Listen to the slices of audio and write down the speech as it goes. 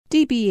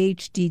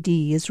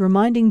ABHDD is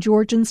reminding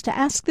Georgians to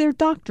ask their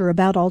doctor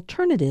about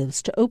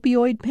alternatives to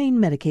opioid pain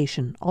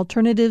medication.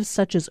 Alternatives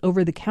such as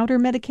over-the-counter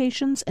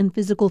medications and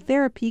physical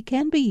therapy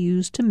can be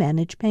used to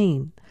manage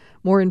pain.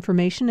 More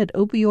information at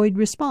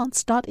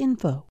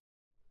opioidresponse.info.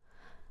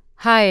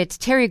 Hi, it's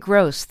Terry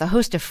Gross, the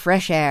host of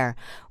Fresh Air.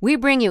 We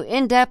bring you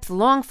in-depth,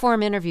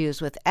 long-form interviews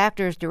with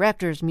actors,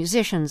 directors,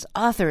 musicians,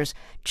 authors,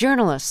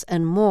 journalists,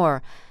 and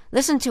more.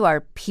 Listen to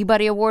our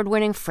Peabody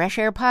Award-winning Fresh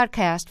Air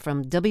podcast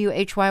from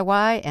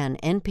WHYY and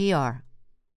NPR.